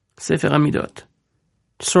Sefer Hamidot.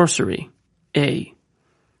 Sorcery. A.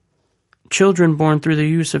 Children born through the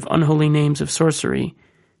use of unholy names of sorcery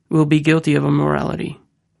will be guilty of immorality.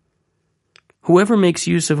 Whoever makes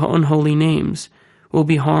use of unholy names will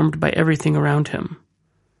be harmed by everything around him.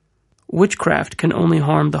 Witchcraft can only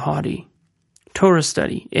harm the haughty. Torah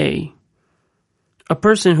study. A. A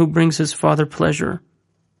person who brings his father pleasure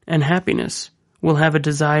and happiness will have a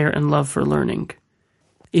desire and love for learning.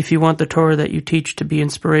 If you want the Torah that you teach to be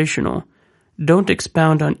inspirational, don't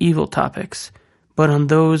expound on evil topics, but on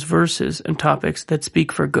those verses and topics that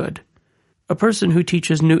speak for good. A person who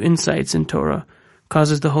teaches new insights in Torah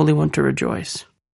causes the Holy One to rejoice.